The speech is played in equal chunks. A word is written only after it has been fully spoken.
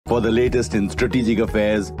For the latest in strategic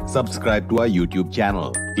affairs, subscribe to our YouTube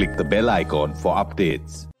channel. Click the bell icon for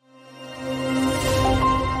updates.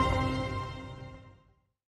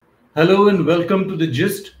 Hello and welcome to The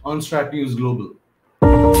Gist on Strat News Global.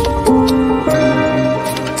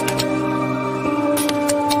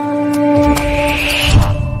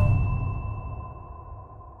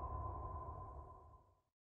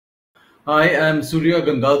 I am Surya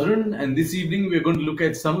Gangadharan, and this evening we are going to look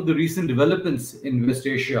at some of the recent developments in West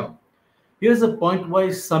Asia. Here's a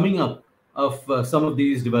point-wise summing up of some of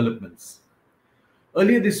these developments.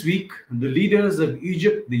 Earlier this week, the leaders of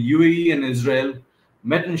Egypt, the UAE and Israel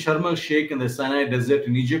met in Sharm el-Sheikh in the Sinai Desert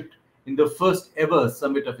in Egypt in the first ever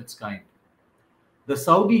summit of its kind. The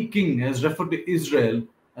Saudi king has referred to Israel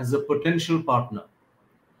as a potential partner.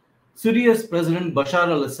 Syria's President Bashar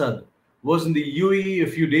al-Assad was in the UAE a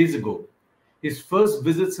few days ago. His first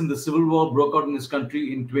visits since the civil war broke out in his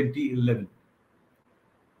country in 2011.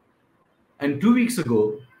 And 2 weeks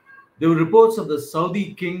ago, there were reports of the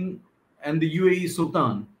Saudi king and the UAE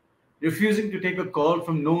Sultan refusing to take a call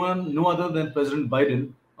from no other than President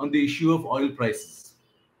Biden on the issue of oil prices.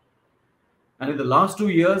 And in the last 2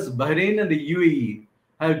 years, Bahrain and the UAE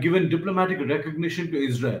have given diplomatic recognition to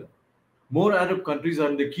Israel. More Arab countries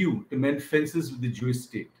are in the queue to mend fences with the Jewish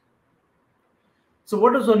state. So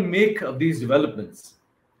what does one make of these developments?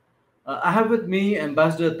 I have with me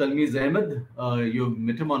Ambassador Talmiz Ahmad. You've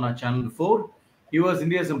met him on our channel before. He was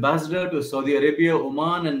India's ambassador to Saudi Arabia,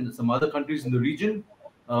 Oman, and some other countries in the region.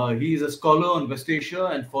 He is a scholar on West Asia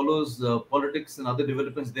and follows politics and other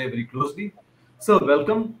developments there very closely. So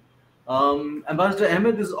welcome. Ambassador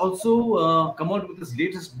Ahmed has also come out with his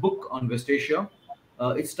latest book on West Asia.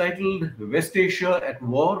 It's titled West Asia at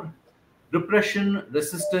War, Repression,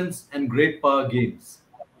 Resistance, and Great Power Games.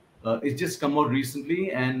 It's just come out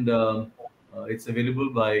recently, and it's available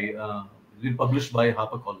been published by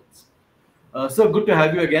HarperCollins. So good to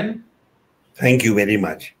have you again. Thank you very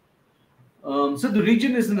much. So the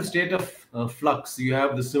region is in a state of flux. You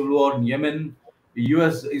have the civil war in Yemen,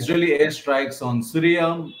 Israeli airstrikes on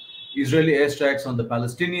Syria, Israeli airstrikes on the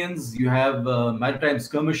Palestinians. You have maritime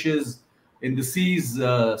skirmishes in the seas,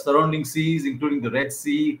 surrounding seas, including the Red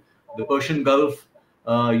Sea, the Persian Gulf.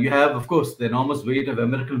 You have, of course, the enormous weight of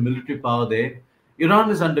American military power there. Iran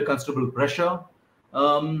is under considerable pressure.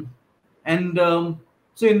 So in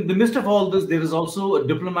the midst of all this, there is also a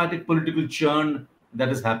diplomatic political churn that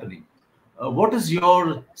is happening. What is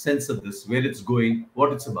your sense of this, where it's going,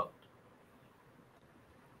 what it's about?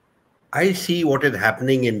 I see what is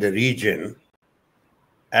happening in the region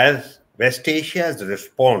as West Asia's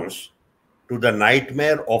response to the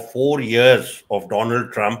nightmare of 4 years of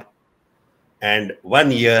Donald Trump and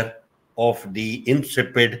 1 year of the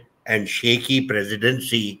insipid and shaky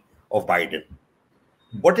presidency of Biden.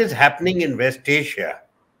 What is happening in West Asia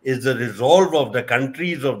is the resolve of the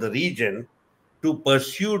countries of the region to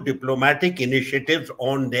pursue diplomatic initiatives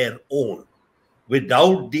on their own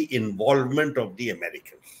without the involvement of the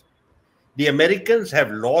Americans. The Americans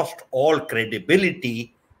have lost all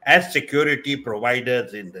credibility as security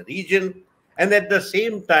providers in the region, and at the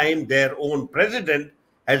same time, their own president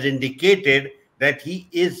has indicated that he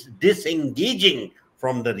is disengaging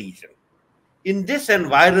from the region. In this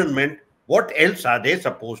environment, what else are they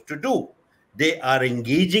supposed to do? They are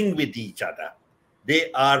engaging with each other.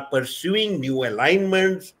 They are pursuing new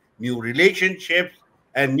alignments, new relationships,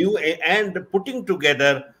 and putting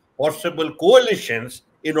together possible coalitions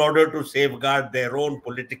in order to safeguard their own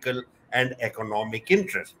political and economic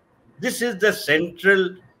interests. This is the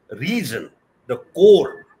central reason, the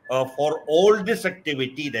core for all this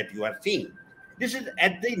activity that you are seeing. This is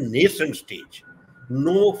at the nascent stage.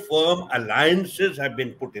 No firm alliances have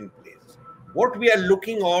been put in place. What we are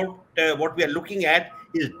looking at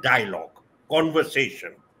is dialogue,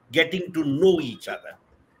 conversation, getting to know each other.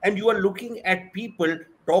 And you are looking at people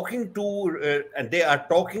talking to, and they are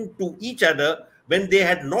talking to each other when they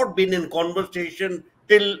had not been in conversation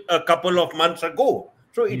till a couple of months ago.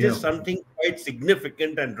 So it is something quite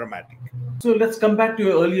significant and dramatic. So let's come back to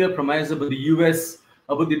your earlier premise about the US,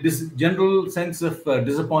 about the general sense of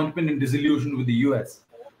disappointment and disillusion with the US.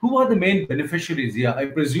 Who are the main beneficiaries here? I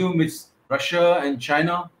presume it's Russia and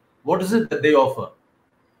China. What is it that they offer?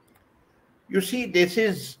 You see, this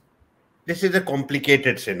is a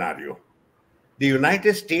complicated scenario. The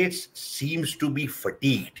United States seems to be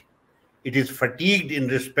fatigued. It is fatigued in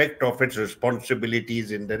respect of its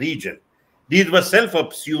responsibilities in the region. These were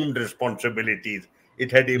self-assumed responsibilities.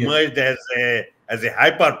 It had emerged as a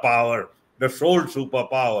hyperpower, the sole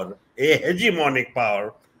superpower, a hegemonic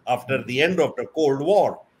power after the end of the Cold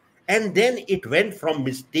War. And then it went from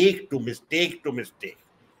mistake to mistake to mistake.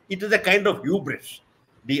 It is a kind of hubris.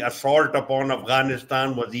 The assault upon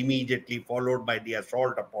Afghanistan was immediately followed by the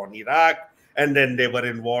assault upon Iraq, and then they were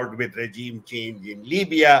involved with regime change in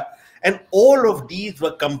Libya. And all of these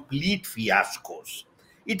were complete fiascos.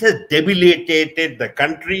 It has debilitated the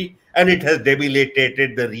country and it has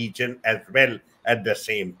debilitated the region as well at the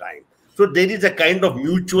same time. So there is a kind of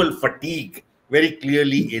mutual fatigue very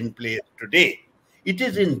clearly in place today. It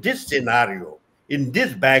is in this scenario, in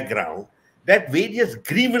this background, that various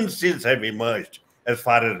grievances have emerged as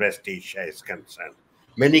far as West Asia is concerned.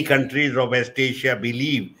 Many countries of West Asia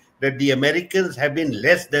believe that the Americans have been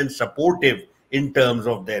less than supportive in terms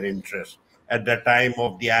of their interests. At the time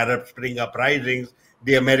of the Arab Spring uprisings,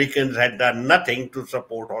 the Americans had done nothing to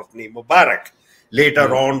support Hosni Mubarak.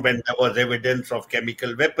 Later on, when there was evidence of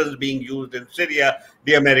chemical weapons being used in Syria,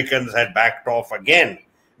 the Americans had backed off again.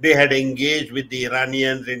 They had engaged with the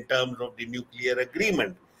Iranians in terms of the nuclear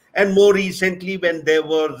agreement. And more recently, when there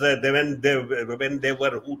was when there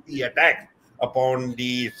were Houthi attacks upon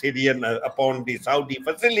the Syrian, upon the Saudi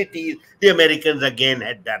facilities, the Americans again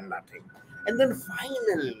had done nothing. And then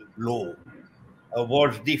final blow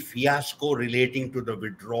was the fiasco relating to the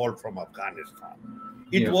withdrawal from Afghanistan.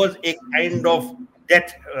 It was a kind of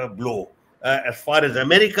death blow. As far as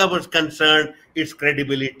America was concerned, its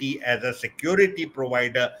credibility as a security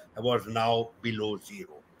provider was now below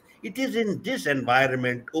zero. It is in this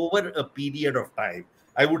environment, over a period of time,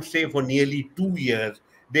 I would say for nearly 2 years,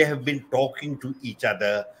 they have been talking to each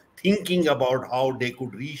other, thinking about how they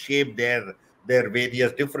could reshape their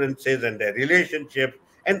various differences and their relationships.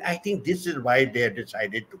 And I think this is why they have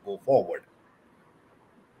decided to go forward.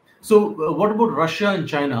 So, what about Russia and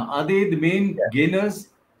China? Are they the main gainers?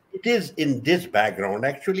 It is in this background.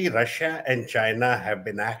 Actually, Russia and China have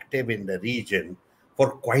been active in the region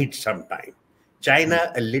for quite some time.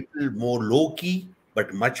 China, a little more low-key,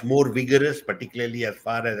 but much more vigorous, particularly as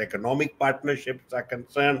far as economic partnerships are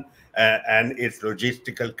concerned and its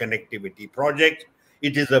logistical connectivity projects.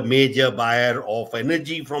 It is a major buyer of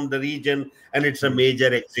energy from the region, and it's a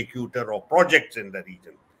major executor of projects in the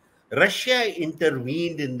region. Russia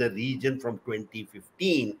intervened in the region from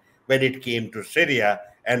 2015 when it came to Syria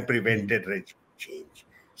and prevented regime change.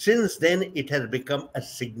 Since then, it has become a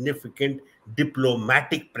significant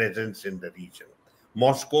diplomatic presence in the region.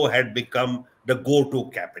 Moscow had become the go-to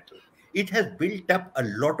capital. It has built up a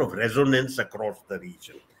lot of resonance across the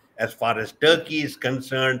region. As far as Turkey is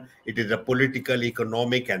concerned, it is a political,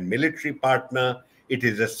 economic, and military partner. It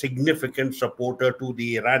is a significant supporter to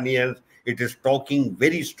the Iranians. It is talking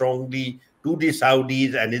very strongly to the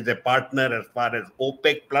Saudis and is a partner as far as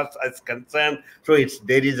OPEC Plus is concerned. So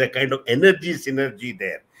there is a kind of energy synergy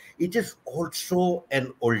there. It is also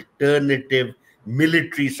an alternative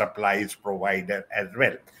military supplies provider as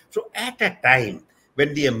well. So at a time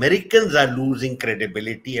when the Americans are losing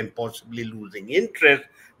credibility and possibly losing interest,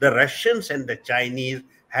 the Russians and the Chinese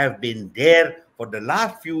have been there for the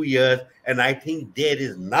last few years. And I think there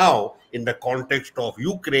is now, in the context of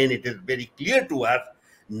Ukraine, it is very clear to us,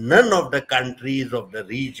 none of the countries of the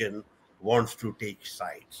region wants to take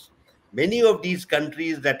sides. Many of these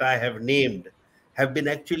countries that I have named have been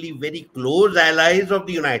actually very close allies of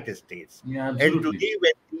the United States. And today,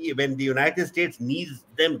 when the United States needs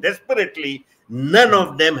them desperately, none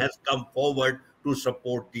of them has come forward to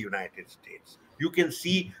support the United States. You can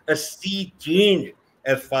see a sea change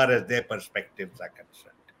as far as their perspectives are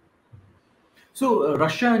concerned. So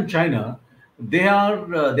Russia and China, they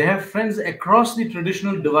have friends across the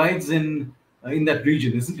traditional divides in that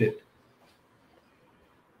region, isn't it?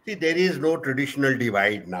 See, there is no traditional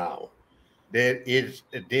divide now.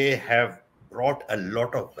 They have brought a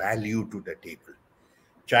lot of value to the table.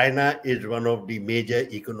 China is one of the major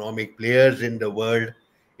economic players in the world.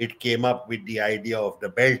 It came up with the idea of the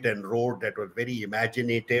Belt and Road that was very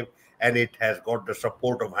imaginative, and it has got the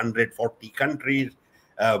support of 140 countries.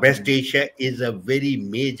 West Asia is a very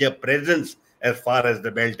major presence as far as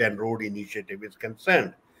the Belt and Road Initiative is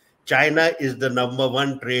concerned. China is the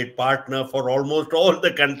 #1 trade partner for almost all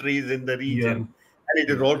the countries in the region. And it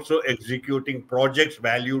is also executing projects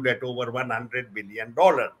valued at over $100 billion.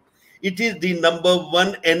 It is the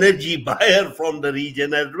 #1 energy buyer from the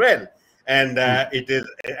region as well. And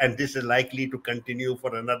this is likely to continue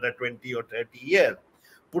for another 20 or 30 years.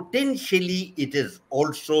 Potentially, it is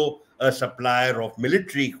also a supplier of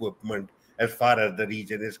military equipment as far as the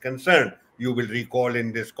region is concerned. You will recall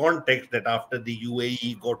in this context that after the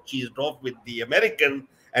UAE got cheesed off with the Americans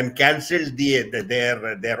and cancelled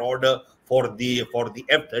their order for the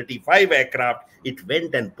F-35 aircraft, it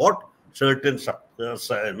went and bought certain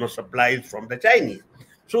supplies from the Chinese.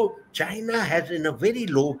 So China has, in a very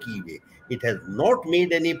low-key way, It has not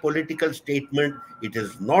made any political statement. It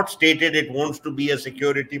has not stated it wants to be a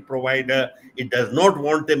security provider. It does not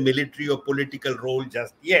want a military or political role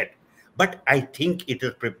just yet. But I think it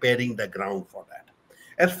is preparing the ground for that.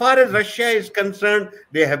 As far as Russia is concerned,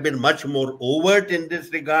 they have been much more overt in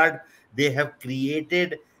this regard. They have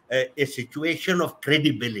created a situation of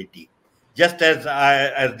credibility. Just as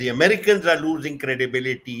the Americans are losing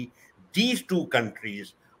credibility, these two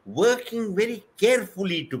countries, working very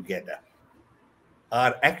carefully together,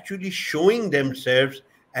 are actually showing themselves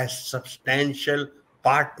as substantial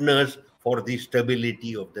partners for the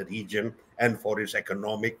stability of the region and for its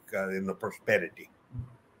economic prosperity.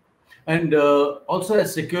 And also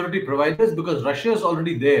as security providers, because Russia is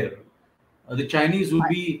already there. The Chinese would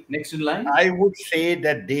be next in line? I would say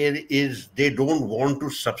that they don't want to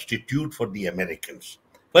substitute for the Americans.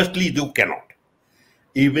 Firstly, you cannot.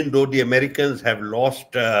 Even though the Americans have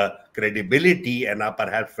lost credibility and are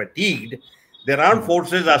perhaps fatigued, their armed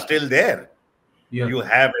forces are still there. Yeah. You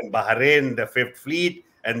have in Bahrain the Fifth Fleet,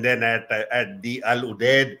 and then at the Al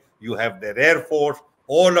Udeid, you have their air force.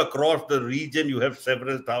 All across the region, you have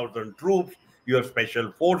several thousand troops. You have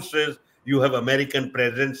special forces. You have American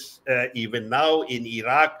presence even now in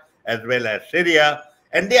Iraq as well as Syria,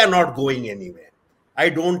 and they are not going anywhere. I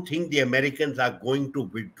don't think the Americans are going to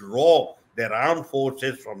withdraw their armed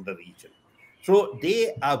forces from the region. So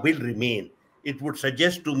they will remain. It would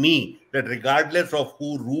suggest to me that regardless of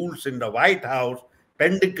who rules in the White House,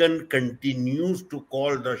 Pentagon continues to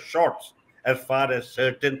call the shots as far as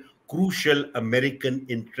certain crucial American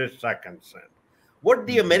interests are concerned. What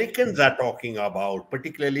the Americans are talking about,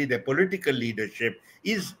 particularly the political leadership,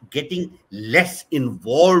 is getting less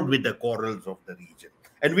involved with the quarrels of the region,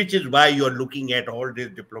 and which is why you're looking at all this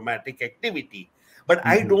diplomatic activity. But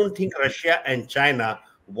I don't think Russia and China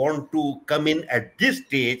want to come in at this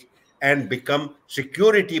stage and become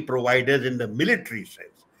security providers in the military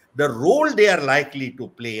sense. The role they are likely to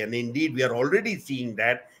play, and indeed we are already seeing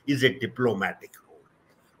that, is a diplomatic role.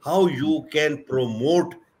 How you can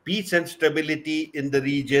promote peace and stability in the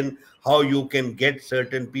region, how you can get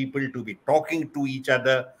certain people to be talking to each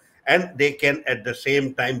other, and they can at the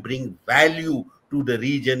same time bring value to the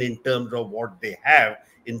region in terms of what they have,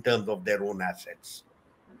 in terms of their own assets.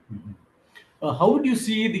 How would you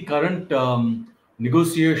see the current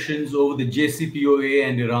negotiations over the JCPOA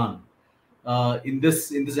and Iran in this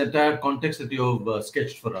entire context that you have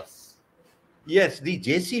sketched for us? Yes, the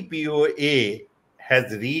JCPOA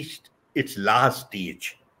has reached its last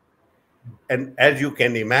stage. And as you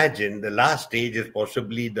can imagine, the last stage is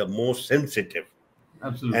possibly the most sensitive.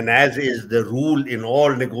 Absolutely. And as is the rule in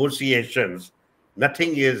all negotiations,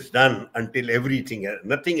 nothing is done until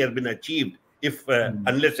nothing has been achieved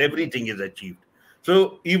unless everything is achieved.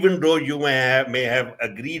 So even though you may have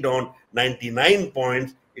agreed on 99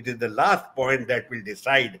 points, it is the last point that will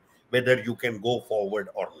decide whether you can go forward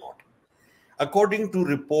or not. According to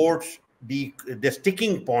reports, the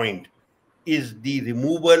sticking point is the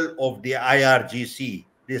removal of the IRGC,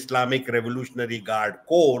 the Islamic Revolutionary Guard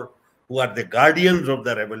Corps, who are the guardians of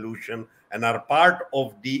the revolution and are part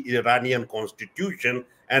of the Iranian constitution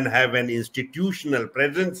and have an institutional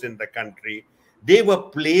presence in the country. They were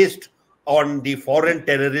placed on the foreign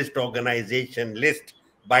terrorist organization list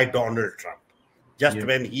by Donald Trump. Just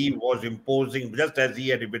when he was imposing, just as he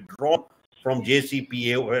had withdrawn from the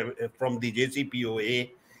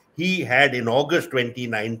JCPOA, he had in August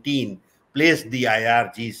 2019 placed the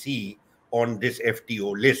IRGC on this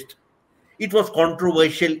FTO list. It was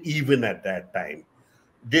controversial even at that time.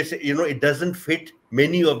 This, it doesn't fit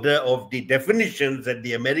many of the definitions that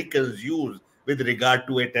the Americans use with regard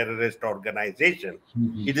to a terrorist organization.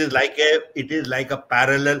 It is like a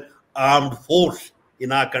parallel armed force.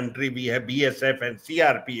 In our country, we have BSF and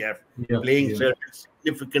CRPF playing certain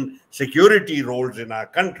significant security roles in our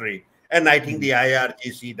country. And I think the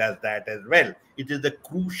IRGC does that as well. It is the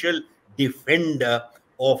crucial defender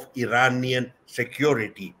of Iranian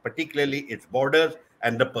security, particularly its borders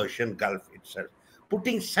and the Persian Gulf itself.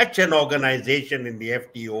 Putting such an organization in the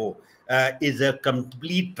FTO is a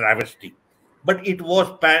complete travesty. But it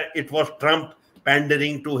was Trump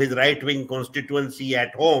pandering to his right-wing constituency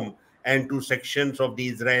at home and to sections of the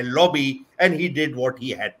Israel lobby, and he did what he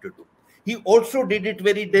had to do. He also did it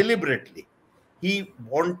very deliberately. He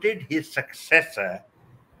wanted his successor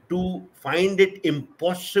to find it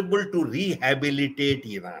impossible to rehabilitate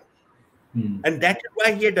Iran. And that is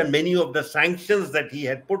why he had done many of the sanctions that he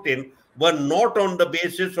had put in were not on the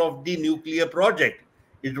basis of the nuclear project.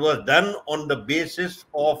 It was done on the basis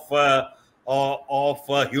of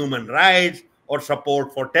human rights or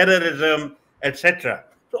support for terrorism, etc.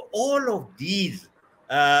 So all of these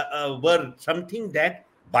were something that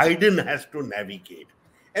Biden has to navigate.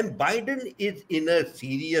 And Biden is in a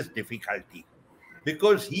serious difficulty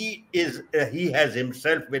because he has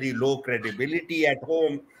himself very low credibility at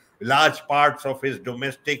home. Large parts of his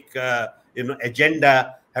domestic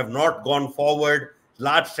agenda have not gone forward.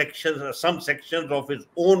 Large sections, some sections of his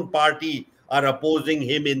own party are opposing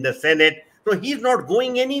him in the Senate. So he's not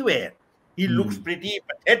going anywhere. He looks pretty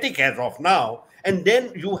pathetic as of now. And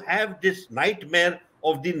then you have this nightmare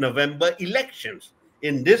of the November elections.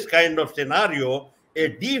 In this kind of scenario, a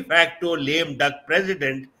de facto lame duck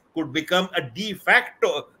president could become a de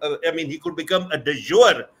facto, he could become a de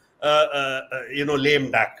jure, lame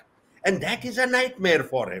duck. And that is a nightmare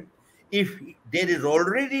for him. If there is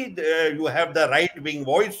already, you have the right-wing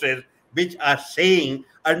voices which are saying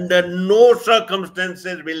under no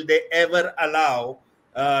circumstances will they ever allow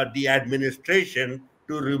the administration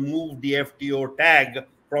to remove the FTO tag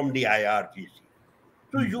from the IRGC.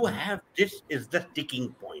 So you have, this is the sticking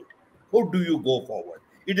point. How do you go forward?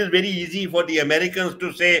 It is very easy for the Americans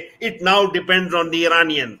to say it now depends on the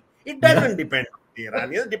Iranians. It doesn't depend on the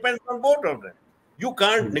Iranians, it depends on both of them. You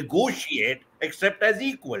can't negotiate except as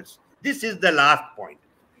equals. This is the last point.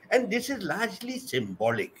 And this is largely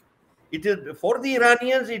symbolic. It is for the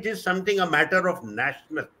Iranians, it is something a matter of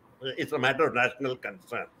national, it's a matter of national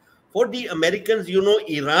concern. For the Americans,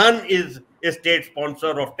 Iran is a state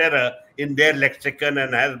sponsor of terror in their lexicon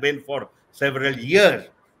and has been for several years.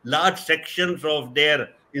 Large sections of their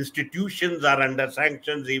institutions are under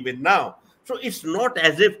sanctions even now. So it's not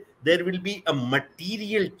as if there will be a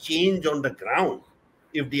material change on the ground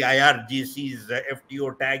if the IRGC's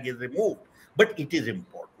FTO tag is removed. But it is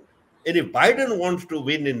important. And if Biden wants to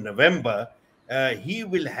win in November, he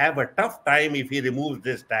will have a tough time if he removes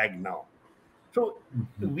this tag now. So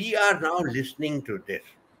we are now listening to this.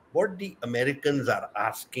 What the Americans are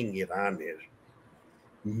asking Iran is,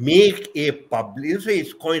 make a public,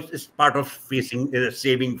 it's part of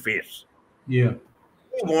saving face. Yeah.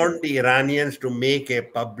 We want the Iranians to make a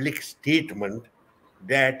public statement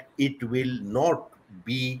that it will not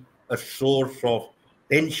be a source of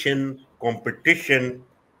tension, competition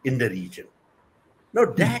in the region. Now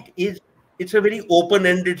that is, it's a very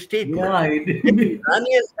open-ended statement. Yeah, The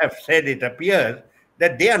Iranians have said, it appears,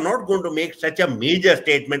 that they are not going to make such a major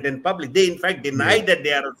statement in public. They in fact deny that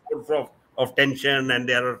they are a source of tension and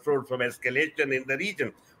they are a source of escalation in the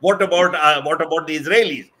region. What about the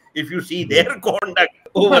Israelis? If you see their conduct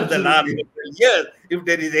over the last several years, if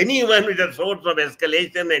there is anyone with a source of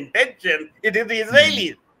escalation and tension, it is the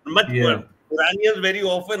Israelis. Much more. Iranians very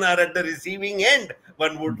often are at the receiving end,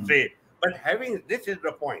 one would say. But this is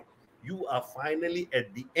the point. You are finally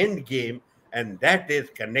at the end game, and that is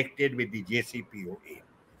connected with the JCPOA.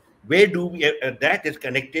 Where do we? That is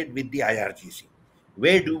connected with the IRGC.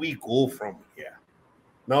 Where do we go from here?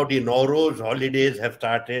 Now the Nowruz holidays have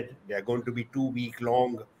started. They are going to be 2 week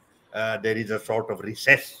long. There is a sort of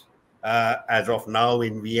recess as of now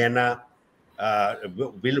in Vienna.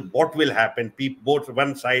 What will happen? Both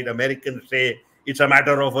one side, Americans say it's a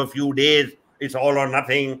matter of a few days. It's all or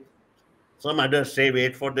nothing. Some others say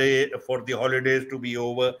wait for the holidays to be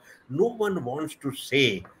over. No one wants to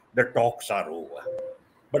say the talks are over,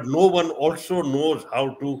 but no one also knows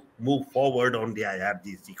how to move forward on the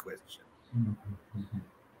IRGC question.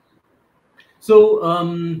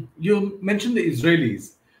 So you mentioned the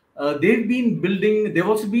Israelis. They've been building. They've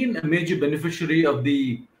also been a major beneficiary of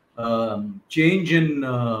the change in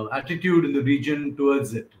attitude in the region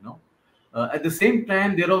towards it. At the same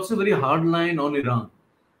time, they're also very hardline on Iran,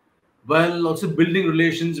 while also building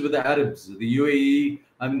relations with the Arabs. The UAE,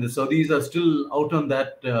 the Saudis are still out on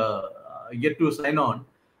that, yet to sign on.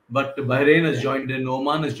 But Bahrain has joined in,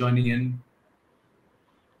 Oman is joining in.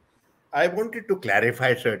 I wanted to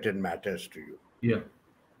clarify certain matters to you. Yeah.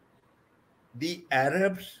 The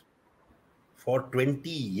Arabs for 20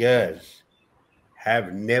 years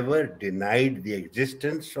have never denied the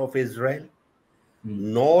existence of Israel,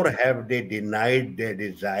 nor have they denied their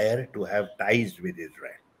desire to have ties with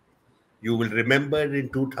Israel. You will remember in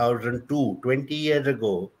 2002, 20 years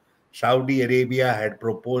ago, Saudi Arabia had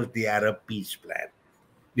proposed the Arab Peace Plan.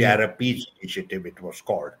 The Arab Peace Initiative, it was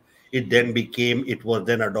called. It was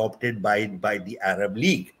then adopted by the Arab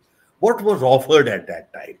League. What was offered at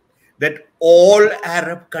that time? That all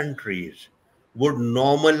Arab countries would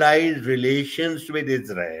normalize relations with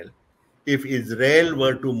Israel if Israel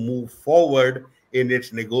were to move forward in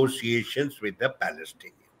its negotiations with the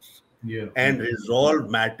Palestinians and resolve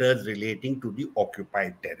matters relating to the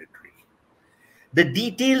occupied territories. The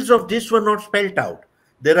details of this were not spelled out.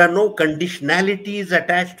 There are no conditionalities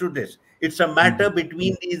attached to this. It's a matter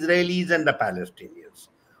between the Israelis and the Palestinians.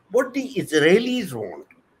 What the Israelis want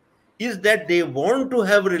is that they want to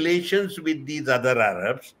have relations with these other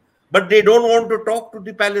Arabs, but they don't want to talk to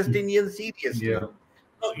the Palestinians seriously. Yeah.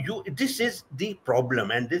 So this is the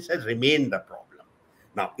problem, and this has remained the problem.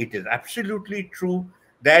 Now, it is absolutely true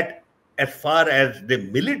that as far as the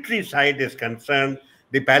military side is concerned,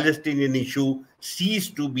 the Palestinian issue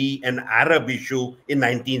ceased to be an Arab issue in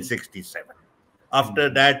 1967. After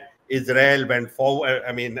that, Israel went forward.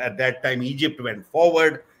 I mean, at that time, Egypt went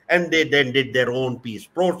forward, and they then did their own peace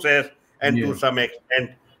process. And to some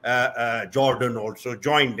extent, Jordan also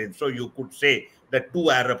joined in. So you could say that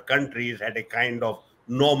two Arab countries had a kind of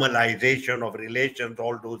normalization of relations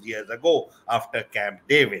all those years ago after Camp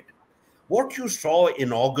David. What you saw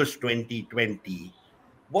in August 2020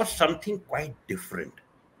 was something quite different.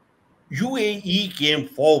 UAE came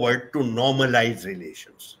forward to normalize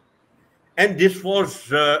relations. And this was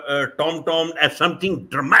tom-tommed as something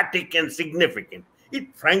dramatic and significant.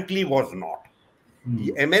 It frankly was not.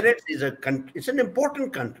 The Emirates is a country, it's an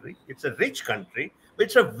important country, it's a rich country, but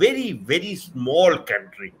it's a very, very small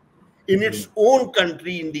country. In its own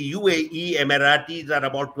country, in the UAE, Emiratis are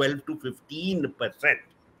about 12 to 15%.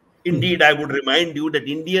 Indeed, I would remind you that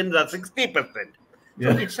Indians are 60%. So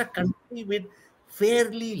it's a country with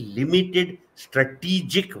fairly limited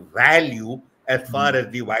strategic value as far as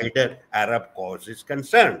the wider Arab cause is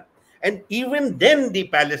concerned. And even then, they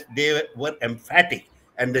were emphatic,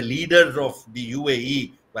 and the leaders of the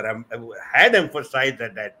UAE had emphasized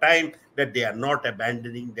at that time that they are not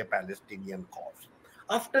abandoning the Palestinian cause.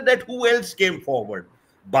 After that, who else came forward?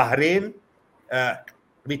 Bahrain,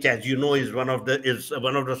 which, as you know, is one of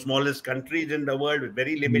the smallest countries in the world with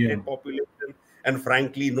very limited population and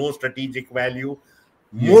frankly no strategic value.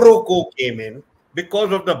 Morocco came in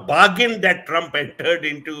because of the bargain that Trump entered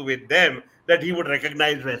into with them that he would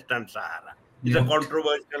recognize Western Sahara. It's a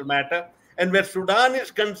controversial matter. And where Sudan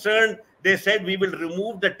is concerned, they said we will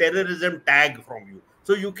remove the terrorism tag from you.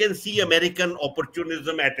 So you can see American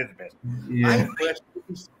opportunism at its best. I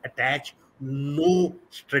personally attach no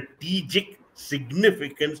strategic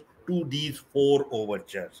significance to these four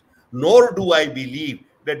overtures, nor do I believe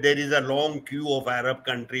that there is a long queue of Arab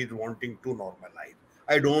countries wanting to normalize.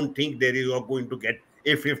 I don't think there is going to get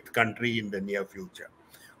a fifth country in the near future.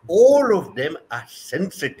 All of them are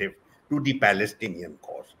sensitive to the Palestinian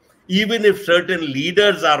cause. Even if certain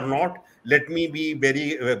leaders are not, let me be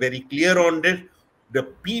very, very clear on this. The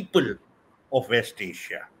people of West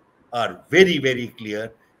Asia are very, very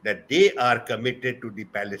clear that they are committed to the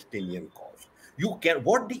Palestinian cause.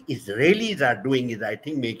 What the Israelis are doing is, I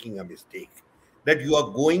think, making a mistake. That you are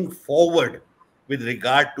going forward with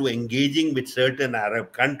regard to engaging with certain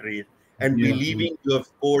Arab countries and believing you have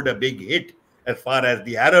scored a big hit as far as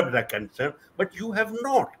the Arabs are concerned, but you have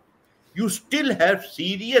not. You still have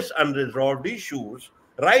serious unresolved issues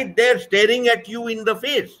right there staring at you in the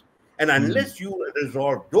face. And unless you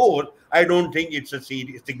resolve those, I don't think it's a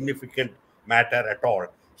significant matter at all.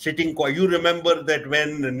 You remember that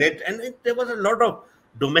when there was a lot of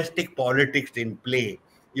domestic politics in play.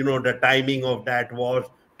 You know, the timing of that was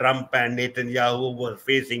Trump and Netanyahu were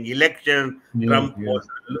facing elections. Trump was,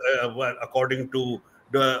 according to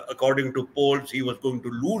polls, he was going to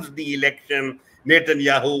lose the election.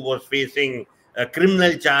 Netanyahu was facing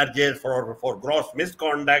criminal charges for gross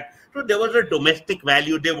misconduct. So there was a domestic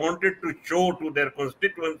value. They wanted to show to their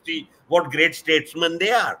constituency what great statesmen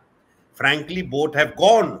they are. Frankly, both have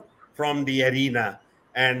gone from the arena,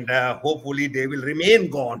 and hopefully they will remain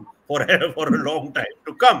gone for a long time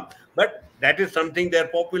to come. But that is something their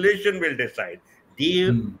population will decide.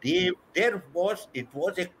 It was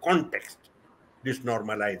a context, this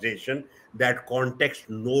normalization. That context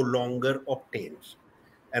no longer obtains.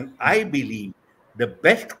 And I believe the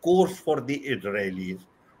best course for the Israelis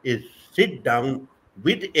is sit down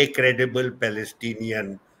with a credible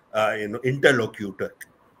Palestinian interlocutor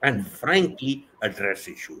and frankly address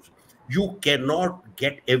issues. You cannot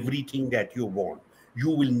get everything that you want. You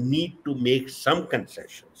will need to make some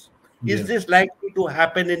concessions. Is this likely to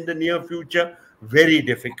happen in the near future? Very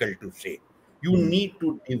difficult to say. You need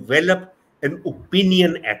to develop an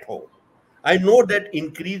opinion at home. I know that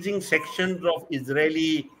increasing sections of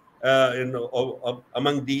Israeli,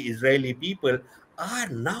 among the Israeli people are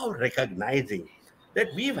now recognizing that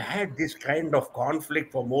we've had this kind of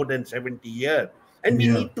conflict for more than 70 years and we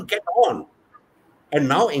need to get on. And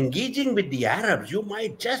now engaging with the Arabs, you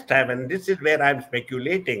might just have, and this is where I'm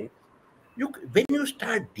speculating, when you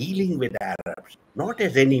start dealing with Arabs, not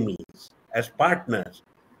as enemies, as partners,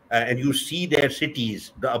 and you see their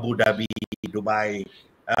cities, the Abu Dhabi, Dubai,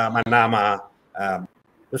 Manama,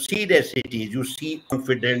 you see their cities, you see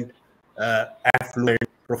confident, affluent,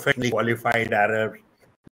 professionally qualified Arabs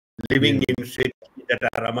living in cities that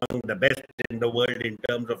are among the best in the world in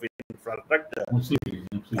terms of infrastructure.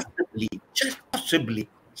 Absolutely. Just possibly,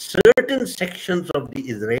 certain sections of the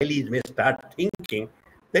Israelis may start thinking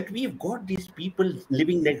that we've got these people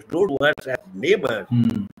living next door to us as neighbors,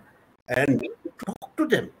 and we talk to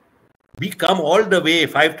them. We come all the way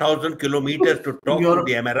 5,000 kilometers to talk to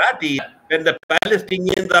the Emiratis, when the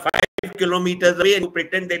Palestinians are 5 kilometers away and you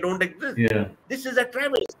pretend they don't exist. Yeah. This is a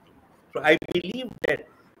travesty. So I believe that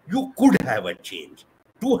you could have a change.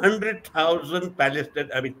 200,000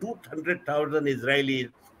 Israelis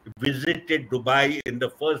visited Dubai in the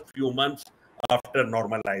first few months after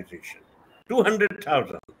normalization.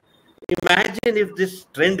 200,000. Imagine if this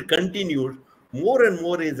trend continues, more and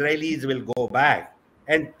more Israelis will go back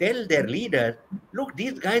and tell their leaders, look,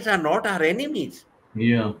 these guys are not our enemies.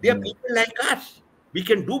 Yeah. They are people like us. We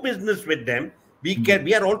can do business with them.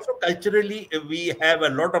 We are also culturally, we have a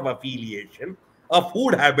lot of affiliation. Our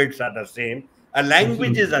food habits are the same. Our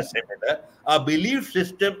languages are similar. Our belief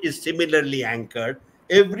system is similarly anchored.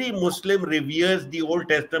 Every Muslim reveres the Old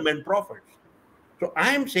Testament prophets. So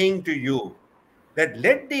I am saying to you that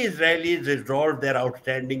let the Israelis resolve their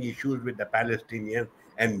outstanding issues with the Palestinians,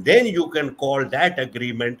 and then you can call that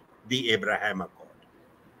agreement the Abraham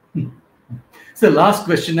Accord. So last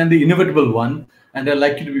question, and the inevitable one, and I'd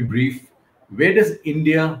like you to be brief. Where does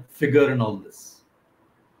India figure in all this?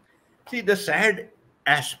 See, the sad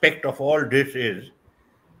aspect of all this is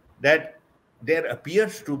that there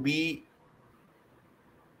appears to be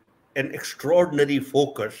an extraordinary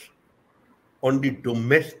focus on the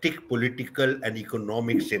domestic political and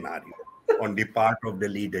economic scenario on the part of the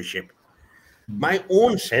leadership. My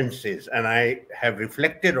own sense is, and I have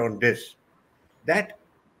reflected on this, that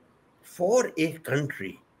for a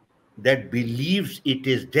country that believes it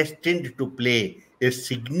is destined to play a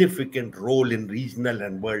significant role in regional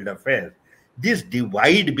and world affairs, this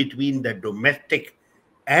divide between the domestic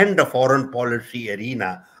and the foreign policy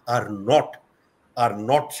arena are not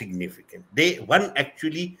significant. One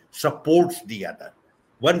actually supports the other.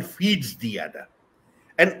 One feeds the other.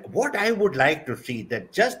 And what I would like to see,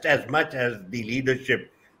 that just as much as the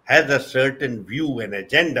leadership has a certain view and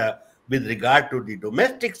agenda with regard to the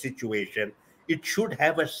domestic situation, it should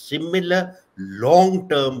have a similar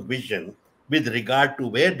long-term vision with regard to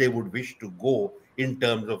where they would wish to go in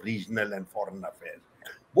terms of regional and foreign affairs.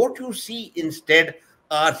 What you see instead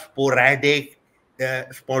are sporadic,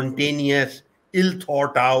 spontaneous,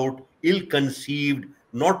 ill-thought-out, ill-conceived,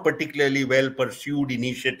 not particularly well-pursued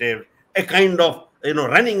initiatives, a kind of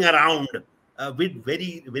running around with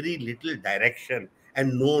very, very little direction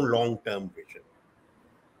and no long-term vision.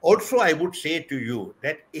 Also, I would say to you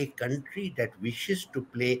that a country that wishes to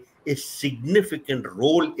play a significant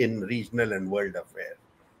role in regional and world affairs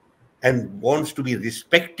and wants to be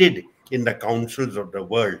respected in the councils of the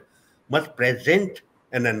world must present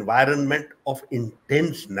an environment of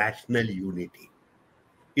intense national unity.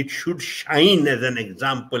 It should shine as an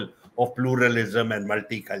example of pluralism and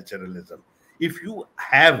multiculturalism. If you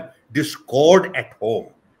have discord at home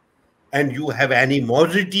and you have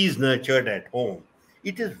animosities nurtured at home,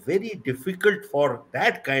 it is very difficult for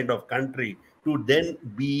that kind of country to then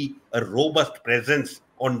be a robust presence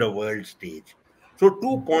on the world stage. So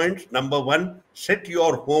 2 points. Number one, set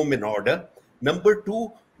your home in order. Number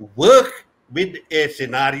two, work with a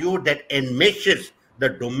scenario that enmeshes the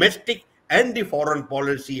domestic and the foreign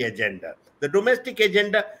policy agenda. The domestic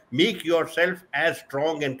agenda, make yourself as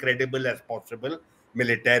strong and credible as possible,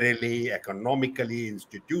 militarily, economically,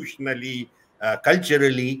 institutionally,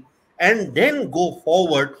 culturally, and then go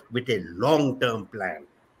forward with a long-term plan.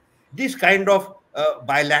 This kind of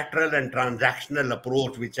bilateral and transactional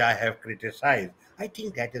approach, which I have criticized, I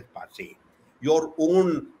think that is passé. Your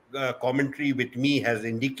own commentary with me has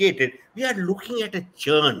indicated we are looking at a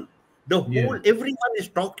churn. Everyone is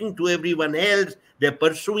talking to everyone else. They're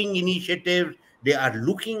pursuing initiatives. They are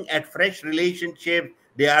looking at fresh relationships.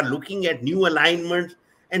 They are looking at new alignments.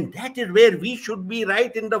 And that is where we should be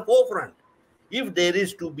right in the forefront. If there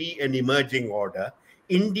is to be an emerging order,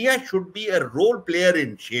 India should be a role player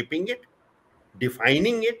in shaping it,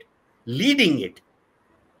 defining it, leading it.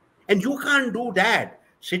 And you can't do that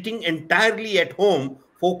sitting entirely at home,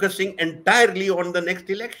 focusing entirely on the next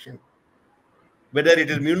election, whether it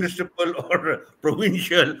is municipal or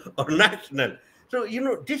provincial or national. So,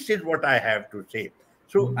 this is what I have to say.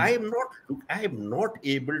 So I am not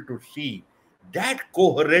able to see that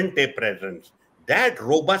coherent a presence, that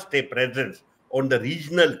robust a presence on the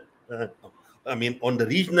regional, on the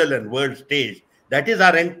regional and world stage. That is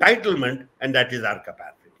our entitlement and that is our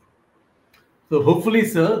capacity. So hopefully,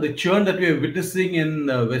 sir, the churn that we are witnessing in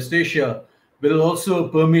West Asia will also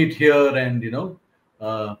permeate here and,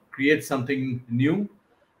 create something new.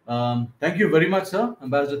 Thank you very much, sir,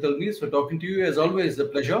 Ambassador Talmiz, for talking to you. As always, a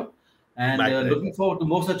pleasure. And looking forward to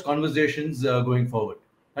more such conversations going forward.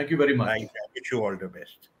 Thank you very much. I wish you all the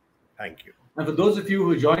best. Thank you. And for those of you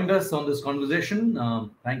who joined us on this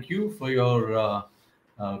conversation, thank you for your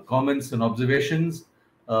comments and observations.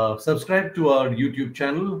 Subscribe to our YouTube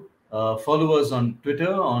channel. Follow us on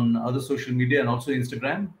Twitter, on other social media, and also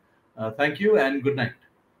Instagram. Thank you and good night.